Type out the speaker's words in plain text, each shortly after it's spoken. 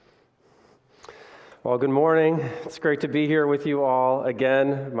Well, good morning. It's great to be here with you all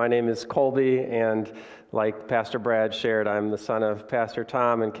again. My name is Colby, and like Pastor Brad shared, I'm the son of Pastor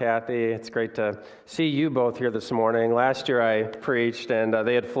Tom and Kathy. It's great to see you both here this morning. Last year I preached, and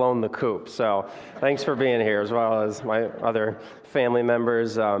they had flown the coop, so thanks for being here, as well as my other family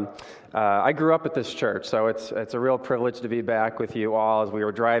members. I grew up at this church, so it's a real privilege to be back with you all. As we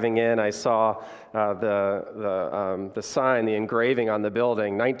were driving in, I saw the sign, the engraving on the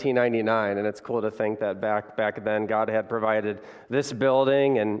building, 1999, and it's cool to think that back then God had provided this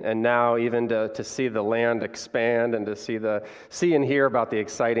building, and now even to see the land expand and to see and hear about the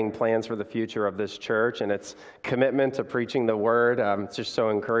exciting plans for the future of this church and its commitment to preaching the Word. It's just so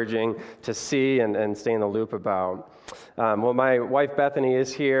encouraging to see and stay in the loop about. Well, my wife Bethany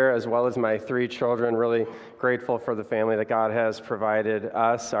is here, as well as my three children. Really grateful for the family that God has provided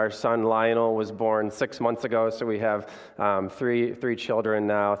us. Our son Lionel was born 6 months ago, so we have three children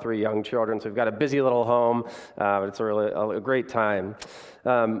now, three young children. So we've got a busy little home, but it's a great time.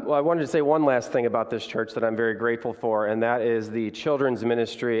 Well, I wanted to say one last thing about this church that I'm very grateful for, and that is the children's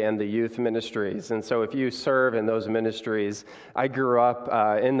ministry and the youth ministries. And so if you serve in those ministries, I grew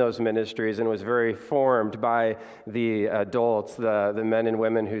up in those ministries and was very formed by the adults, the men and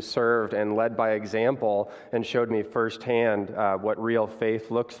women who served and led by example and showed me firsthand what real faith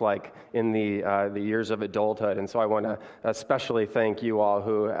looks like in the years of adulthood. And so I want to especially thank you all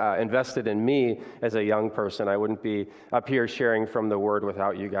who invested in me as a young person. I wouldn't be up here sharing from the Word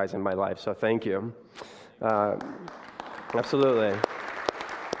without you guys in my life, so thank you. Absolutely.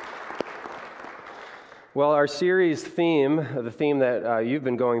 Well, our series theme, the theme that you've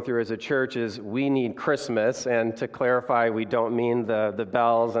been going through as a church, is We Need Christmas. And to clarify, we don't mean the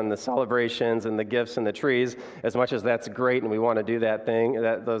bells and the celebrations and the gifts and the trees, as much as that's great and we want to do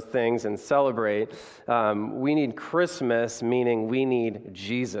those things and celebrate. We need Christmas, meaning we need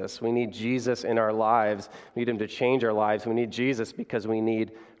Jesus. We need Jesus in our lives. We need Him to change our lives. We need Jesus because we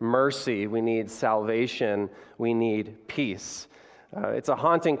need mercy. We need salvation. We need peace. It's a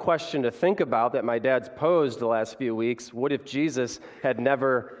haunting question to think about that my dad's posed the last few weeks. What if Jesus had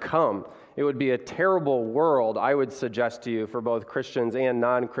never come? It would be a terrible world, I would suggest to you, for both Christians and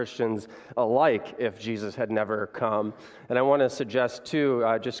non-Christians alike if Jesus had never come. And I want to suggest two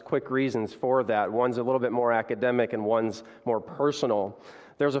just quick reasons for that. One's a little bit more academic and one's more personal.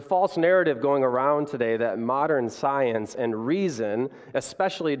 There's a false narrative going around today that modern science and reason,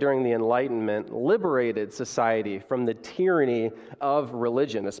 especially during the Enlightenment, liberated society from the tyranny of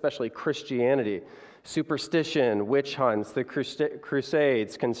religion, especially Christianity. Superstition, witch hunts, the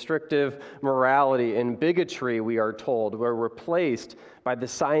Crusades, constrictive morality, and bigotry, we are told, were replaced by the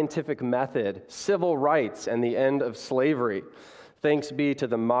scientific method, civil rights, and the end of slavery. Thanks be to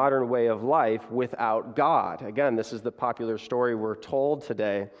the modern way of life without God. Again, this is the popular story we're told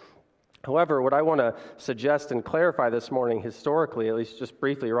today. However, what I want to suggest and clarify this morning historically, at least just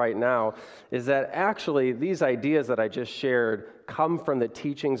briefly right now, is that actually these ideas that I just shared come from the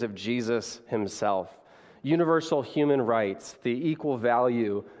teachings of Jesus Himself. Universal human rights, the equal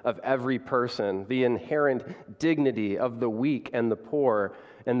value of every person, the inherent dignity of the weak and the poor,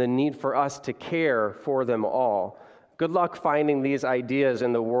 and the need for us to care for them all. Good luck finding these ideas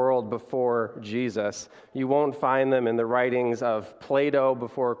in the world before Jesus. You won't find them in the writings of Plato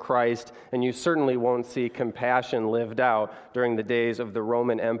before Christ, and you certainly won't see compassion lived out during the days of the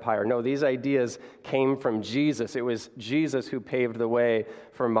Roman Empire. No, these ideas came from Jesus. It was Jesus who paved the way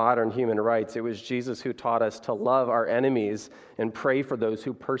for modern human rights. It was Jesus who taught us to love our enemies and pray for those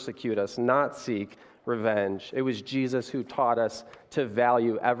who persecute us, not seek revenge. It was Jesus who taught us to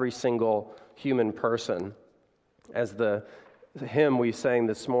value every single human person. As the hymn we sang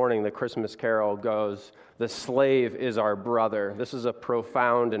this morning, the Christmas carol goes, "The slave is our brother." This is a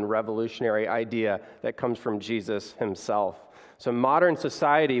profound and revolutionary idea that comes from Jesus Himself. So modern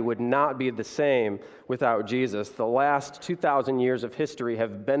society would not be the same without Jesus. The last 2,000 years of history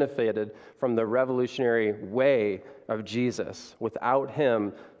have benefited from the revolutionary way of Jesus. Without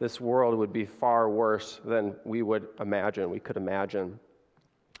Him, this world would be far worse than we could imagine.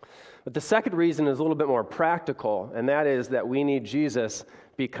 But the second reason is a little bit more practical, and that is that we need Jesus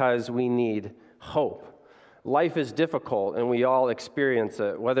because we need hope. Life is difficult, and we all experience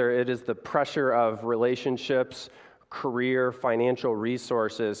it, whether it is the pressure of relationships, career, financial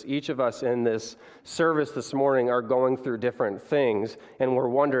resources. Each of us in this service this morning are going through different things, and we're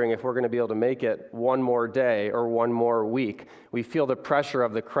wondering if we're going to be able to make it one more day or one more week. We feel the pressure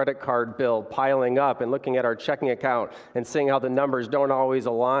of the credit card bill piling up and looking at our checking account and seeing how the numbers don't always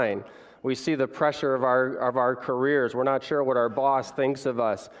align. We see the pressure of our careers. We're not sure what our boss thinks of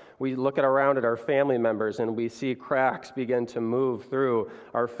us. We look around at our family members and we see cracks begin to move through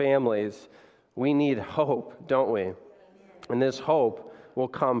our families. We need hope, don't we? And this hope will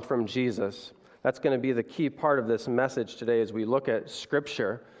come from Jesus. That's going to be the key part of this message today as we look at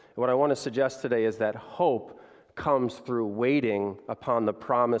Scripture. What I want to suggest today is that hope comes through waiting upon the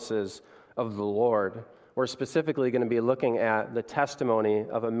promises of the Lord. We're specifically going to be looking at the testimony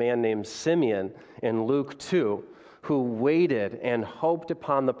of a man named Simeon in Luke 2, who waited and hoped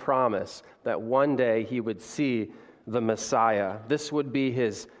upon the promise that one day he would see the Messiah. This would be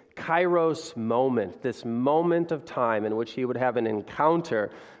his Kairos moment, this moment of time in which he would have an encounter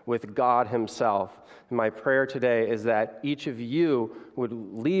with God himself. And my prayer today is that each of you would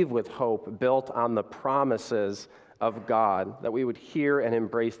leave with hope built on the promises of God, that we would hear and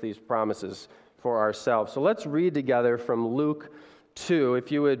embrace these promises for ourselves. So let's read together from Luke 2.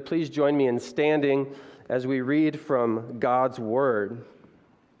 If you would please join me in standing as we read from God's Word.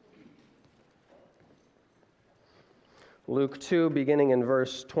 Luke 2, beginning in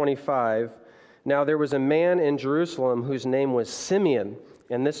verse 25. Now there was a man in Jerusalem whose name was Simeon,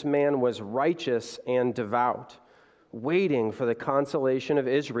 and this man was righteous and devout, waiting for the consolation of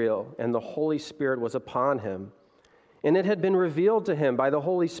Israel, and the Holy Spirit was upon him. And it had been revealed to him by the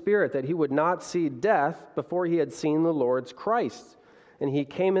Holy Spirit that he would not see death before he had seen the Lord's Christ. And he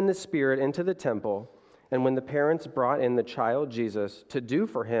came in the Spirit into the temple, and when the parents brought in the child Jesus to do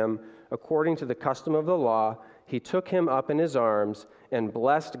for him according to the custom of the law, he took him up in his arms and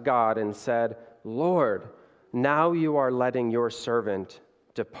blessed God and said, Lord, now you are letting your servant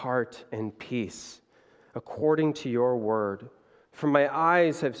depart in peace, according to your word. For my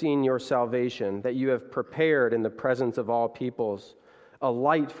eyes have seen your salvation, that you have prepared in the presence of all peoples, a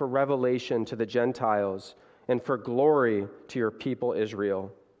light for revelation to the Gentiles, and for glory to your people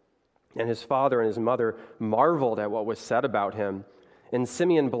Israel. And his father and his mother marveled at what was said about him. And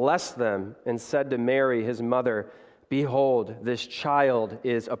Simeon blessed them and said to Mary, his mother, Behold, this child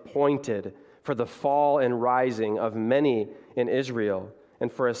is appointed for the fall and rising of many in Israel,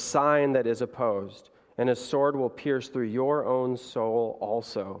 and for a sign that is opposed. And a sword will pierce through your own soul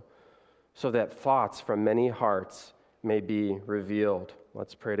also, so that thoughts from many hearts may be revealed.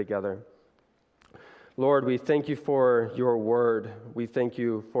 Let's pray together. Lord, we thank you for your word. We thank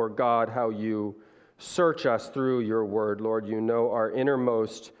you for, God, how you search us through your word. Lord, you know our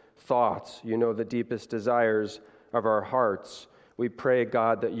innermost thoughts. You know the deepest desires of our hearts. We pray,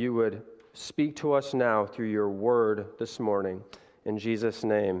 God, that you would speak to us now through your word this morning. In Jesus'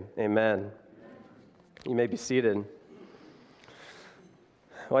 name, amen. You may be seated.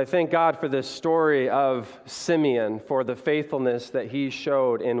 Well, I thank God for this story of Simeon, for the faithfulness that he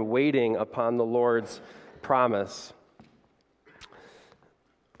showed in waiting upon the Lord's promise.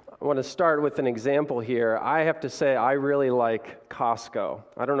 I want to start with an example here. I have to say I really like Costco.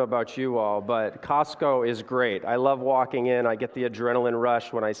 I don't know about you all, but Costco is great. I love walking in. I get the adrenaline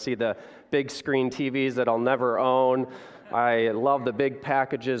rush when I see the big screen TVs that I'll never own. I love the big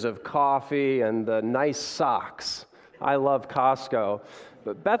packages of coffee and the nice socks. I love Costco.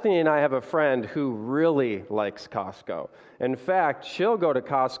 But Bethany and I have a friend who really likes Costco. In fact, she'll go to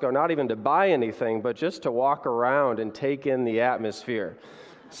Costco not even to buy anything, but just to walk around and take in the atmosphere.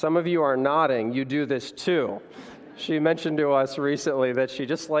 Some of you are nodding. You do this too. She mentioned to us recently that she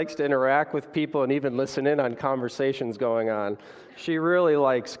just likes to interact with people and even listen in on conversations going on. She really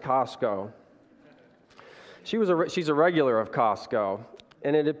likes Costco. She's a regular of Costco.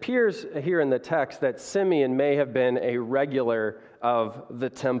 And it appears here in the text that Simeon may have been a regular of the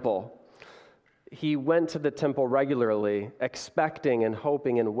temple. He went to the temple regularly, expecting and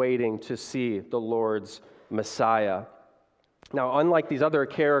hoping and waiting to see the Lord's Messiah. Now, unlike these other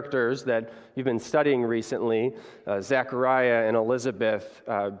characters that you've been studying recently, Zechariah and Elizabeth,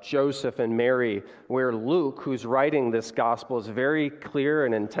 Joseph and Mary, where Luke, who's writing this gospel, is very clear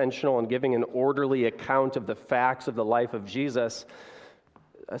and intentional in giving an orderly account of the facts of the life of Jesus,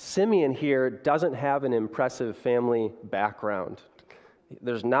 Simeon here doesn't have an impressive family background.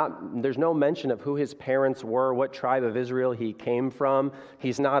 There's no mention of who his parents were, what tribe of Israel he came from.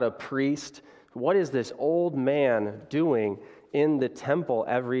 He's not a priest. What is this old man doing in the temple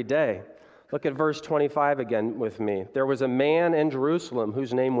every day? Look at verse 25 again with me. There was a man in Jerusalem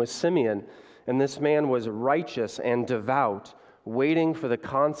whose name was Simeon, and this man was righteous and devout, waiting for the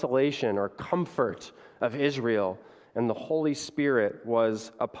consolation or comfort of Israel, and the Holy Spirit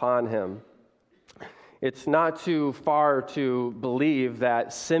was upon him. It's not too far to believe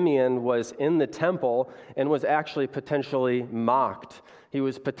that Simeon was in the temple and was actually potentially mocked. He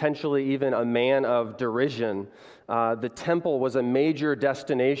was potentially even a man of derision. The temple was a major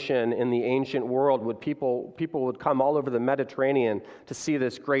destination in the ancient world. People would come all over the Mediterranean to see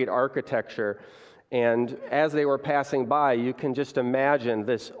this great architecture. And as they were passing by, you can just imagine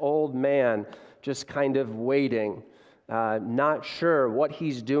this old man just kind of waiting, not sure what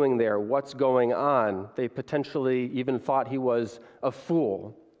he's doing there, what's going on. They potentially even thought he was a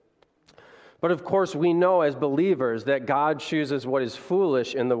fool. But of course, we know as believers that God chooses what is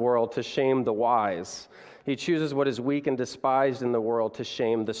foolish in the world to shame the wise. He chooses what is weak and despised in the world to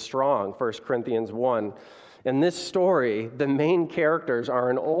shame the strong, 1 Corinthians 1. In this story, the main characters are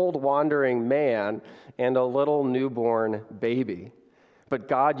an old wandering man and a little newborn baby. But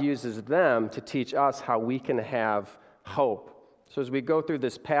God uses them to teach us how we can have hope. So as we go through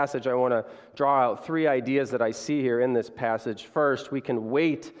this passage, I want to draw out three ideas that I see here in this passage. First, we can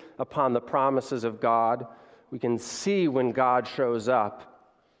wait upon the promises of God. We can see when God shows up,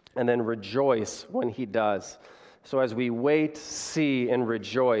 and then rejoice when he does. So as we wait, see, and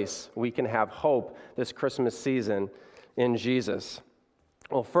rejoice, we can have hope this Christmas season in Jesus.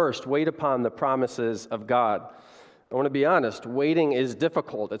 Well, first, wait upon the promises of God. I want to be honest, waiting is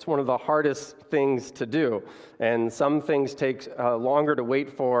difficult. It's one of the hardest things to do. And some things take longer to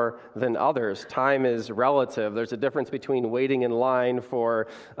wait for than others. Time is relative. There's a difference between waiting in line for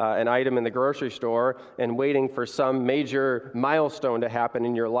an item in the grocery store and waiting for some major milestone to happen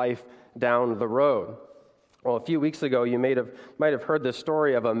in your life down the road. Well, a few weeks ago, you might have heard the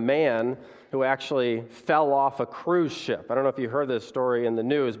story of a man who actually fell off a cruise ship. I don't know if you heard this story in the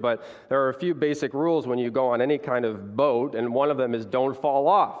news, but there are a few basic rules when you go on any kind of boat, and one of them is don't fall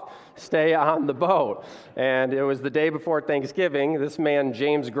off. Stay on the boat. And it was the day before Thanksgiving. This man,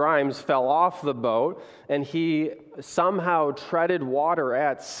 James Grimes, fell off the boat, and he somehow treaded water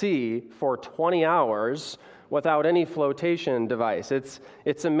at sea for 20 hours without any flotation device.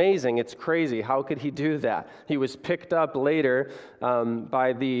 It's amazing. It's crazy. How could he do that? He was picked up later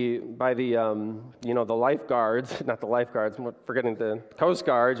by the lifeguards, not the lifeguards, I'm forgetting the Coast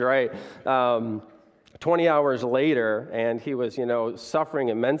Guards, right? 20 hours later, and he was, suffering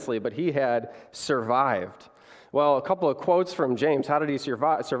immensely, but he had survived. Well, a couple of quotes from James. How did he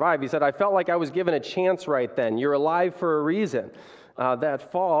survive? He said, "I felt like I was given a chance right then. You're alive for a reason.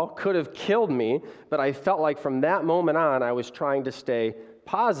 That fall could have killed me, but I felt like from that moment on, I was trying to stay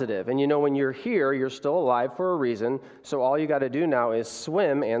positive. And when you're here, you're still alive for a reason, so all you got to do now is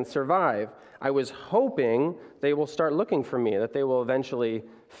swim and survive. I was hoping they will start looking for me, that they will eventually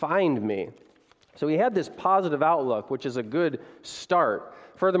find me." So he had this positive outlook, which is a good start.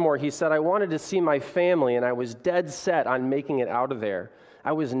 Furthermore, he said, "I wanted to see my family, and I was dead set on making it out of there.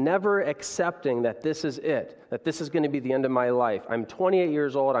 I was never accepting that this is it, that this is going to be the end of my life. I'm 28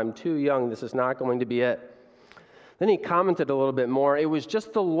 years old. I'm too young. This is not going to be it." Then he commented a little bit more. "It was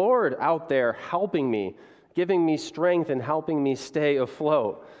just the Lord out there helping me, giving me strength and helping me stay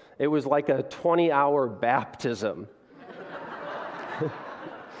afloat. It was like a 20-hour baptism."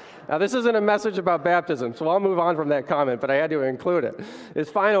 Now, this isn't a message about baptism, so I'll move on from that comment, but I had to include it. His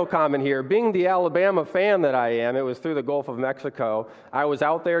final comment here, "Being the Alabama fan that I am, it was through the Gulf of Mexico. I was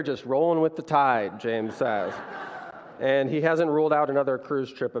out there just rolling with the tide," James says. And he hasn't ruled out another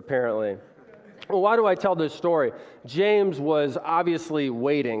cruise trip, apparently. Well, why do I tell this story? James was obviously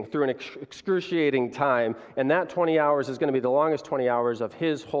waiting through an excruciating time, and that 20 hours is going to be the longest 20 hours of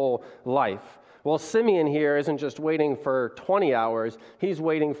his whole life. Well, Simeon here isn't just waiting for 20 hours, he's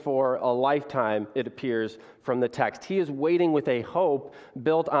waiting for a lifetime, it appears from the text. He is waiting with a hope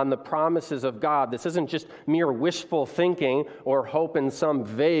built on the promises of God. This isn't just mere wishful thinking or hope in some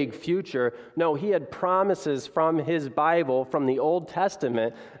vague future. No, he had promises from his Bible, from the Old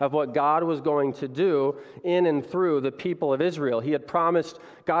Testament, of what God was going to do in and through the people of Israel.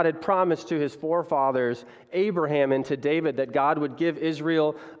 God had promised to his forefathers, Abraham and to David, that God would give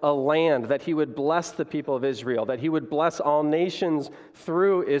Israel a land, that he would bless the people of Israel, that he would bless all nations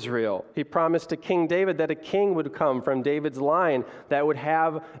through Israel. He promised to King David that a king would come from David's line that would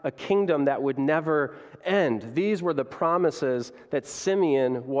have a kingdom that would never end. These were the promises that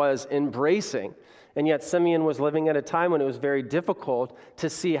Simeon was embracing. And yet Simeon was living at a time when it was very difficult to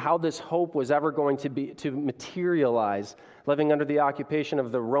see how this hope was ever going to materialize, living under the occupation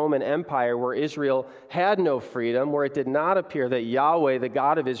of the Roman Empire, where Israel had no freedom, where it did not appear that Yahweh, the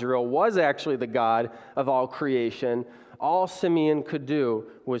God of Israel, was actually the God of all creation. All Simeon could do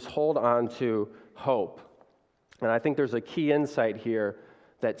was hold on to hope. And I think there's a key insight here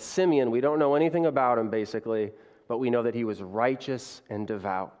that Simeon, we don't know anything about him basically, but we know that he was righteous and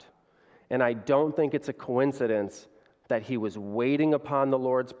devout. And I don't think it's a coincidence that he was waiting upon the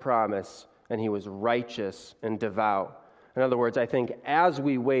Lord's promise and he was righteous and devout. In other words, I think as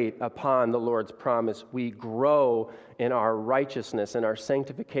we wait upon the Lord's promise, we grow in our righteousness, in our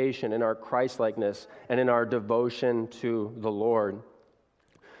sanctification, in our Christ-likeness, and in our devotion to the Lord.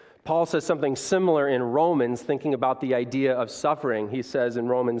 Paul says something similar in Romans, thinking about the idea of suffering. He says in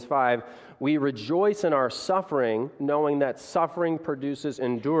Romans 5, "We rejoice in our suffering, knowing that suffering produces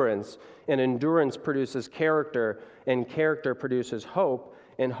endurance, and endurance produces character, and character produces hope.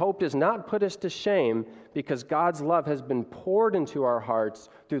 And hope does not put us to shame, because God's love has been poured into our hearts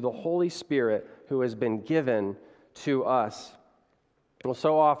through the Holy Spirit who has been given to us." Well,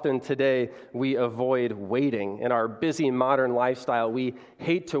 so often today we avoid waiting. In our busy modern lifestyle, we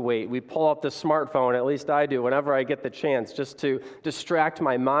hate to wait. We pull up the smartphone, at least I do, whenever I get the chance, just to distract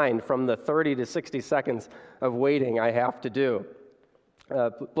my mind from the 30 to 60 seconds of waiting I have to do.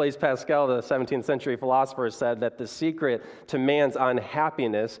 Blaise Pascal, the 17th century philosopher, said that the secret to man's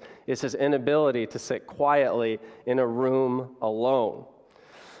unhappiness is his inability to sit quietly in a room alone.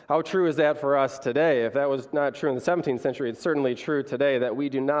 How true is that for us today? If that was not true in the 17th century, it's certainly true today that we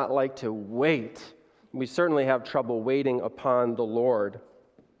do not like to wait. We certainly have trouble waiting upon the Lord.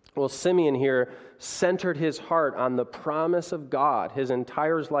 Well, Simeon here centered his heart on the promise of God. His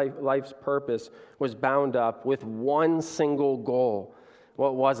entire life's purpose was bound up with one single goal.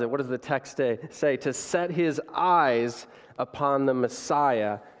 What was it? What does the text say? To set his eyes upon the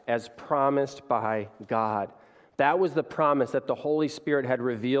Messiah as promised by God. That was the promise that the Holy Spirit had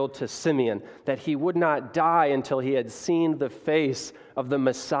revealed to Simeon, that he would not die until he had seen the face of the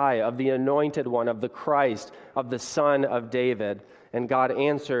Messiah, of the Anointed One, of the Christ, of the Son of David. And God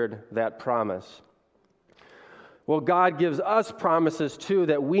answered that promise. Well, God gives us promises too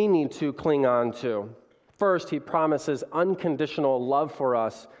that we need to cling on to. First, he promises unconditional love for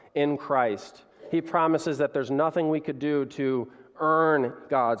us in Christ. He promises that there's nothing we could do to earn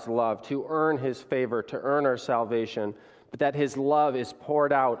God's love, to earn his favor, to earn our salvation, but that his love is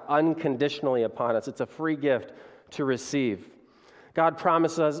poured out unconditionally upon us. It's a free gift to receive. God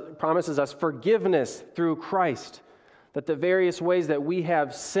promises us forgiveness through Christ, that the various ways that we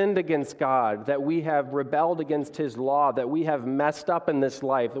have sinned against God, that we have rebelled against his law, that we have messed up in this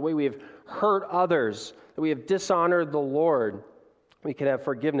life, the way we have hurt others, that we have dishonored the Lord, we can have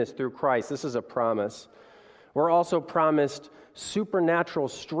forgiveness through Christ. This is a promise. We're also promised supernatural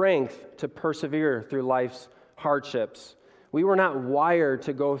strength to persevere through life's hardships. We were not wired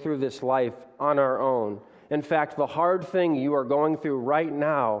to go through this life on our own. In fact, the hard thing you are going through right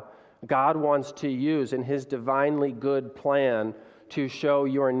now, God wants to use in his divinely good plan to show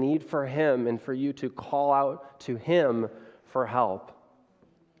your need for him and for you to call out to him for help.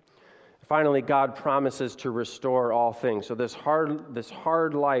 Finally, God promises to restore all things. So this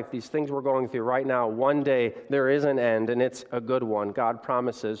hard life, these things we're going through right now, one day there is an end, and it's a good one. God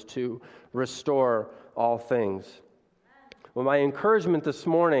promises to restore all things. Well, my encouragement this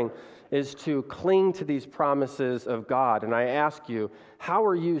morning is to cling to these promises of God. And I ask you, how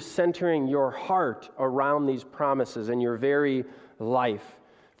are you centering your heart around these promises in your very life?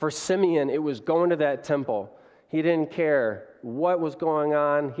 For Simeon, it was going to that temple. He didn't care what was going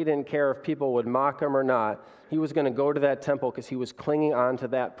on. He didn't care if people would mock him or not. He was going to go to that temple because he was clinging on to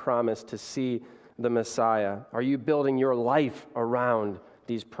that promise to see the Messiah. Are you building your life around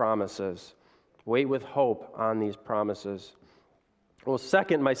these promises? Wait with hope on these promises. Well,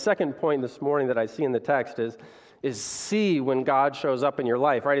 my second point this morning that I see in the text is see when God shows up in your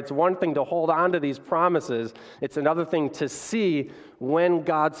life, right? It's one thing to hold on to these promises. It's another thing to see when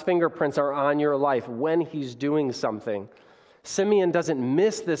God's fingerprints are on your life, when he's doing something. Simeon doesn't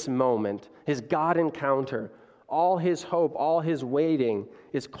miss this moment, his God encounter. All his hope, all his waiting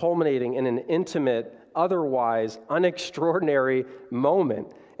is culminating in an intimate, otherwise unextraordinary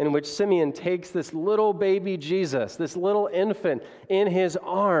moment in which Simeon takes this little baby Jesus, this little infant, in his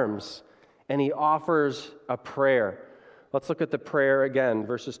arms, and he offers a prayer. Let's look at the prayer again,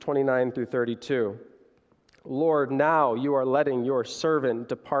 verses 29 through 32. Lord, now you are letting your servant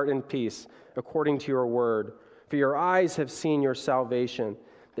depart in peace according to your word. For your eyes have seen your salvation,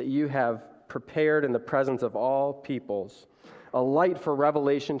 that you have prepared in the presence of all peoples, a light for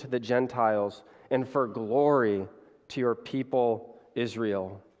revelation to the Gentiles and for glory to your people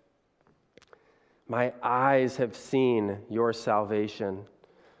Israel. My eyes have seen your salvation.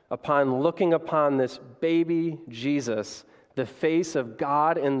 Upon looking upon this baby Jesus, the face of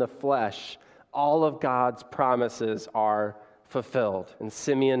God in the flesh, all of God's promises are fulfilled. And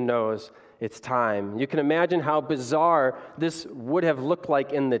Simeon knows it's time. You can imagine how bizarre this would have looked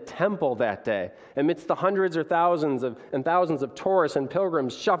like in the temple that day. Amidst the hundreds or thousands of tourists and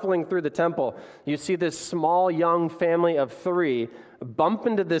pilgrims shuffling through the temple, you see this small young family of 3 bump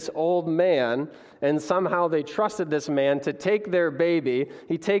into this old man, and somehow they trusted this man to take their baby.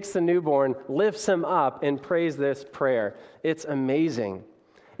 He takes the newborn, lifts him up, and prays this prayer. It's amazing.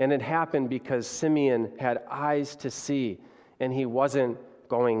 And it happened because Simeon had eyes to see, and he wasn't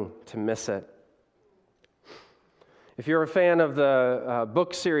going to miss it. If you're a fan of the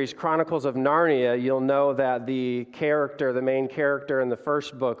book series Chronicles of Narnia, you'll know that the main character in the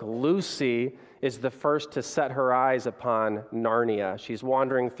first book, Lucy, is the first to set her eyes upon Narnia. She's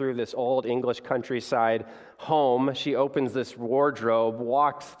wandering through this old English countryside home. She opens this wardrobe,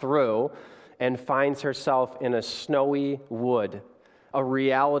 walks through, and finds herself in a snowy wood, a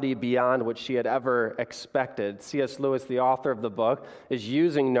reality beyond what she had ever expected. C.S. Lewis, the author of the book, is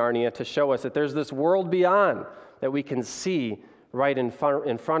using Narnia to show us that there's this world beyond that we can see right in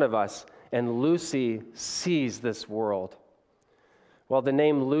front of us, and Lucy sees this world. Well, the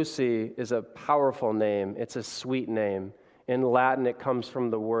name Lucy is a powerful name. It's a sweet name. In Latin, it comes from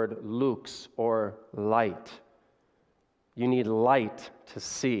the word lux, or light. You need light to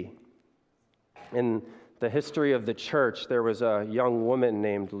see. In the history of the church, there was a young woman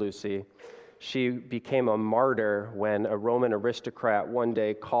named Lucy. She became a martyr when a Roman aristocrat one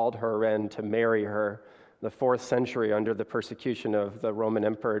day called her in to marry her. The 4th century, under the persecution of the Roman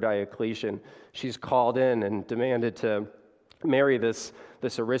Emperor Diocletian, she's called in and demanded to marry this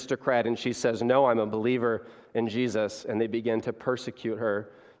aristocrat, and she says, "No, I'm a believer in Jesus," and they began to persecute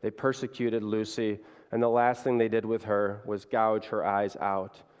her. They persecuted Lucy, and the last thing they did with her was gouge her eyes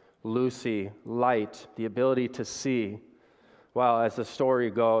out. Lucy, light, the ability to see. Well, as the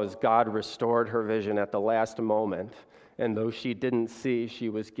story goes, God restored her vision at the last moment. And though she didn't see, she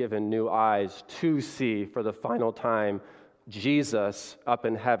was given new eyes to see for the final time Jesus up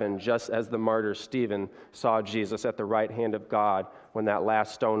in heaven, just as the martyr Stephen saw Jesus at the right hand of God when that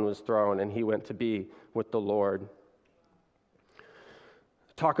last stone was thrown and he went to be with the Lord.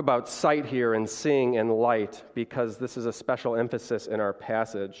 Talk about sight here and seeing and light, because this is a special emphasis in our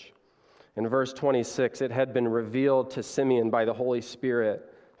passage. In verse 26, it had been revealed to Simeon by the Holy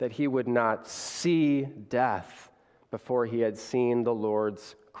Spirit that he would not see death before he had seen the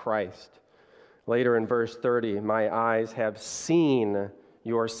Lord's Christ. Later in verse 30, my eyes have seen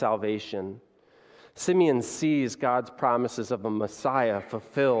your salvation. Simeon sees God's promises of a Messiah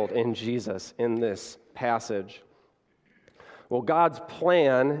fulfilled in Jesus in this passage. Well, God's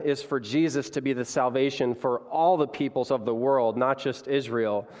plan is for Jesus to be the salvation for all the peoples of the world, not just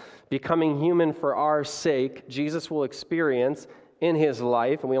Israel. Becoming human for our sake, Jesus will experience in his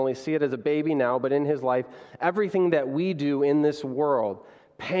life, and we only see it as a baby now, but in his life, everything that we do in this world,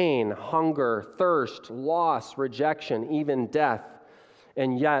 pain, hunger, thirst, loss, rejection, even death.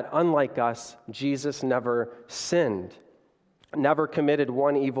 And yet, unlike us, Jesus never sinned, never committed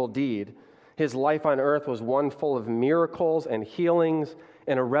one evil deed. His life on earth was one full of miracles and healings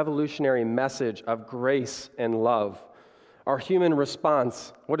and a revolutionary message of grace and love. Our human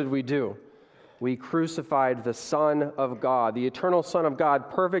response, what did we do? We crucified the Son of God, the eternal Son of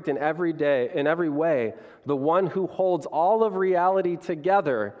God, perfect in every way, the one who holds all of reality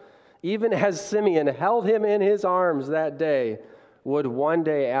together, even as Simeon held him in his arms that day, would one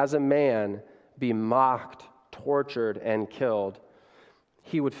day as a man be mocked, tortured, and killed.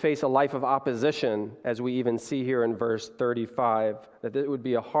 He would face a life of opposition, as we even see here in verse 35, that it would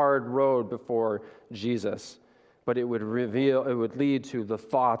be a hard road before Jesus. But it would lead to the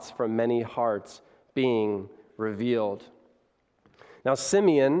thoughts from many hearts being revealed. Now,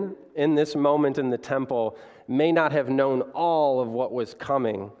 Simeon, in this moment in the temple, may not have known all of what was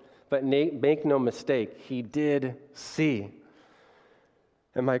coming, but make no mistake, he did see.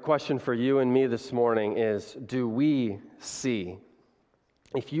 And my question for you and me this morning is, do we see?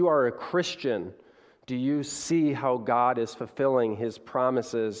 If you are a Christian, do you see how God is fulfilling his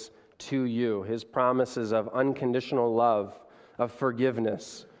promises to you, his promises of unconditional love, of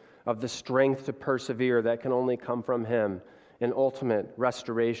forgiveness, of the strength to persevere that can only come from him, and ultimate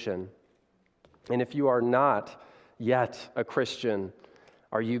restoration? And if you are not yet a Christian,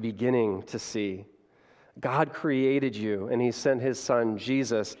 are you beginning to see? God created you, and he sent his Son,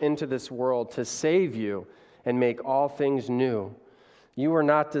 Jesus, into this world to save you and make all things new. You were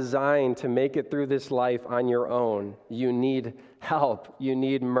not designed to make it through this life on your own. You need help. You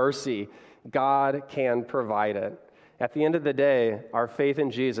need mercy. God can provide it. At the end of the day, our faith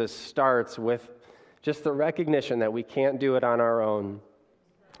in Jesus starts with just the recognition that we can't do it on our own.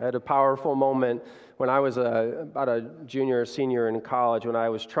 I had a powerful moment when I was about a junior or senior in college, when I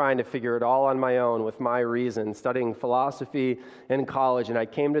was trying to figure it all on my own with my reason, studying philosophy in college, and I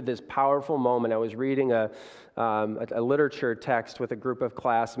came to this powerful moment. I was reading a literature text with a group of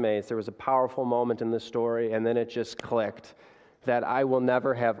classmates. There was a powerful moment in the story, and then it just clicked that I will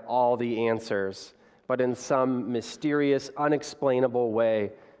never have all the answers, but in some mysterious, unexplainable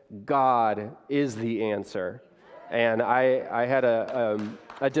way, God is the answer. And I had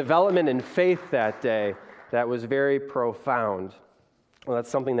a development in faith that day that was very profound. Well, that's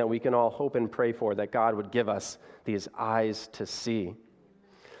something that we can all hope and pray for, that God would give us these eyes to see.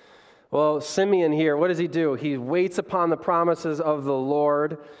 Well, Simeon here, what does he do? He waits upon the promises of the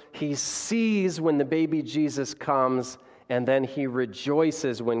Lord. He sees when the baby Jesus comes, and then he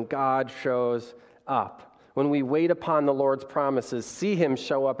rejoices when God shows up. When we wait upon the Lord's promises, see him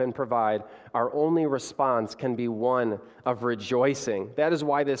show up and provide, our only response can be one of rejoicing. That is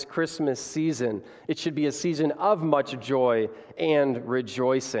why this Christmas season, it should be a season of much joy and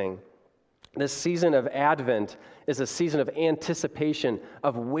rejoicing. This season of Advent is a season of anticipation,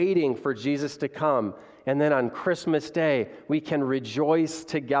 of waiting for Jesus to come. And then on Christmas Day, we can rejoice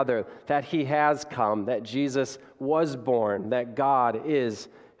together that he has come, that Jesus was born, that God is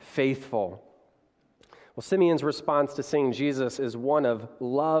faithful. Well, Simeon's response to seeing Jesus is one of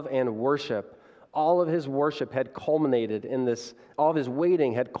love and worship. All of his worship had culminated in this, all of his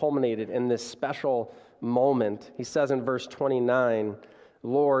waiting had culminated in this special moment. He says in verse 29,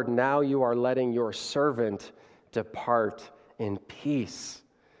 Lord, now you are letting your servant depart in peace.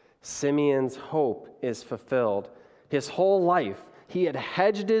 Simeon's hope is fulfilled. His whole life, he had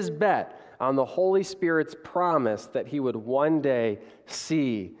hedged his bet on the Holy Spirit's promise that he would one day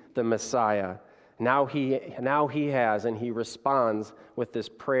see the Messiah. Now he has, and he responds with this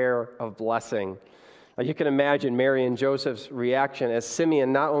prayer of blessing. You can imagine Mary and Joseph's reaction as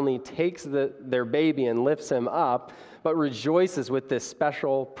Simeon not only takes their baby and lifts him up, but rejoices with this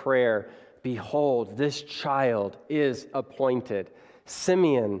special prayer. Behold, this child is appointed.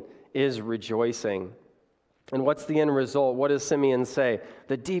 Simeon is rejoicing. And what's the end result? What does Simeon say?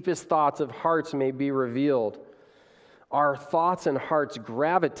 The deepest thoughts of hearts may be revealed. Our thoughts and hearts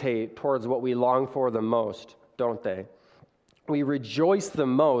gravitate towards what we long for the most, don't they? We rejoice the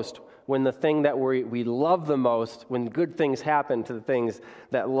most when the thing that we love the most, when good things happen to the things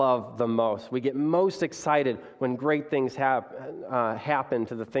that love the most. We get most excited when great things happen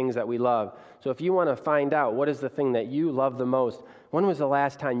to the things that we love. So if you want to find out what is the thing that you love the most, when was the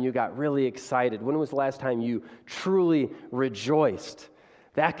last time you got really excited? When was the last time you truly rejoiced?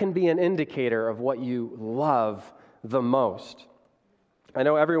 That can be an indicator of what you love the most. I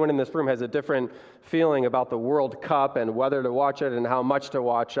know everyone in this room has a different feeling about the World Cup and whether to watch it and how much to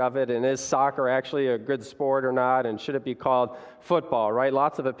watch of it, and is soccer actually a good sport or not, and should it be called football, right?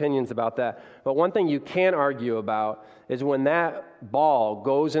 Lots of opinions about that. But one thing you can't argue about is when that ball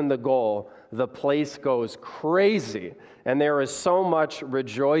goes in the goal, the place goes crazy, and there is so much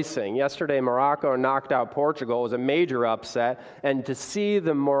rejoicing. Yesterday, Morocco knocked out Portugal. It was a major upset, and to see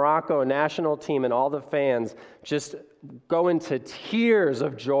the Morocco national team and all the fans just go into tears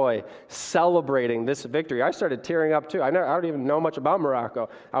of joy celebrating this victory. I started tearing up too. I don't even know much about Morocco.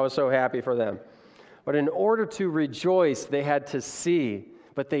 I was so happy for them. But in order to rejoice, they had to see.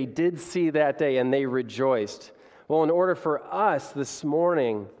 But they did see that day, and they rejoiced. Well, in order for us this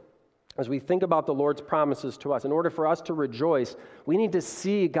morning, as we think about the Lord's promises to us, in order for us to rejoice, we need to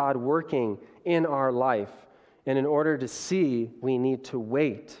see God working in our life. And in order to see, we need to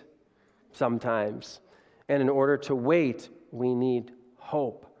wait sometimes. And in order to wait, we need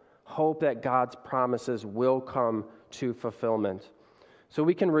hope. Hope that God's promises will come to fulfillment. So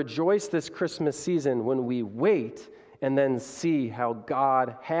we can rejoice this Christmas season when we wait and then see how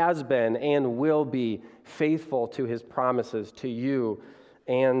God has been and will be faithful to his promises to you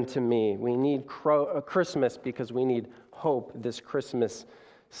and to me. We need Christmas because we need hope this Christmas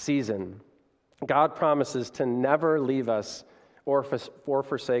season. God promises to never leave us or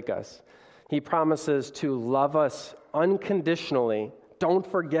forsake us. He promises to love us unconditionally. Don't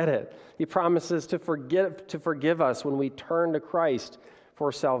forget it. He promises to forgive us when we turn to Christ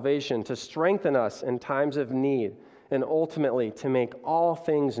for salvation, to strengthen us in times of need, and ultimately to make all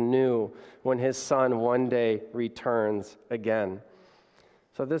things new when his Son one day returns again.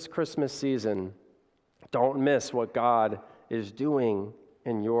 So this Christmas season, don't miss what God is doing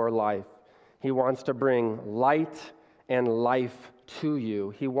in your life. He wants to bring light and life to you.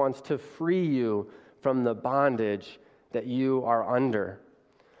 He wants to free you from the bondage that you are under.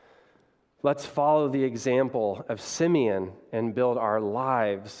 Let's follow the example of Simeon and build our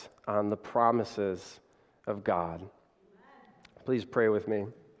lives on the promises of God. Please pray with me.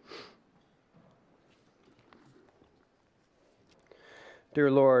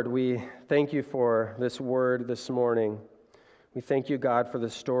 Dear Lord, we thank you for this word this morning. We thank you, God, for the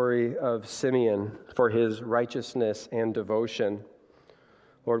story of Simeon, for his righteousness and devotion.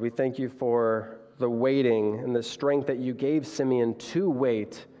 Lord, we thank you for the waiting and the strength that you gave Simeon to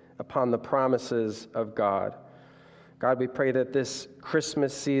wait upon the promises of God. God, we pray that this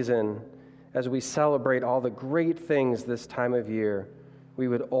Christmas season, as we celebrate all the great things this time of year, we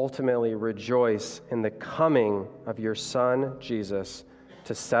would ultimately rejoice in the coming of your Son, Jesus,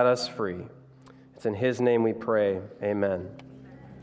 to set us free. It's in his name we pray. Amen.